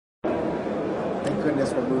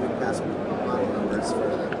goodness we're moving past model numbers for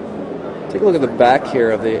that. Take a look at the back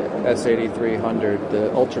here of the S8300,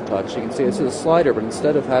 the Ultra Touch. You can see this is a slider, but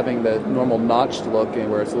instead of having the normal notched look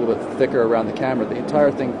where it's a little bit thicker around the camera, the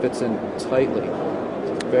entire thing fits in tightly.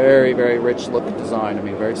 It's very, very rich look design. I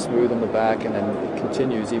mean, very smooth on the back, and then it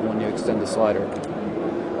continues even when you extend the slider.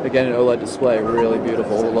 Again, an OLED display, really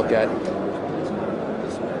beautiful to look at.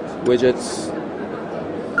 Widgets.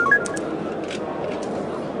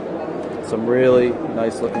 Some really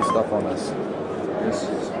nice looking stuff on this.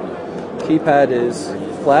 Keypad is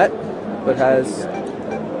flat, but has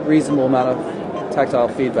reasonable amount of tactile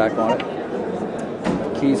feedback on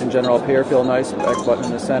it. Keys in general up here feel nice, with X button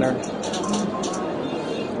in the center.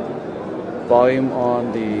 Volume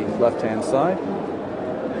on the left-hand side.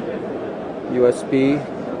 USB,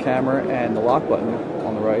 camera, and the lock button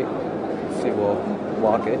on the right. Let's see, we'll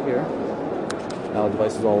lock it here. Now the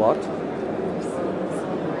device is all locked.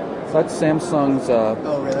 So that's Samsung's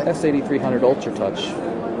S8300 Ultra Touch.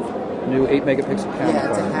 New 8-megapixel camera. Yeah,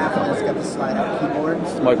 it's a half one. It's got the slide-out keyboard.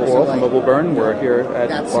 Michael World from Mobile Burn. We're here at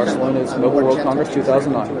Barcelona's Mobile World Congress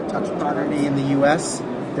 2009. A touch prodigy in the U.S.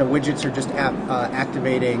 The widgets are just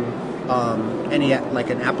activating any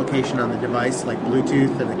an application on the device, like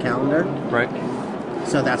Bluetooth and the calendar. Right.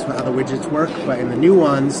 So that's how the widgets work. But in the new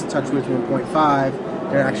ones, TouchWiz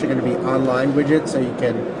 1.5, they're actually going to be online widgets, so you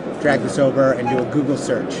can drag this over and do a Google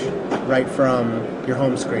search right from your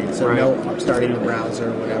home screen. So no starting the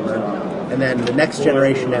browser or whatever. And then the next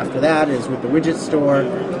generation after that is with the widget store,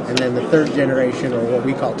 and then the third generation, or what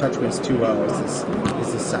we call TouchWiz 2.0,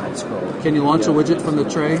 is this side scroll. Can you launch a widget from the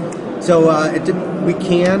tray? So we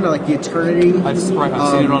can, like the Eternity. I've seen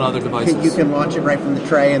it on other devices. You can launch it right from the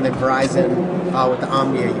tray, and then Verizon with the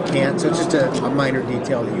Omnia you can't. So it's just a minor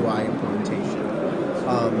detail of the UI implementation.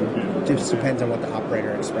 Just depends on what the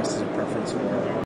operator expresses a preference for.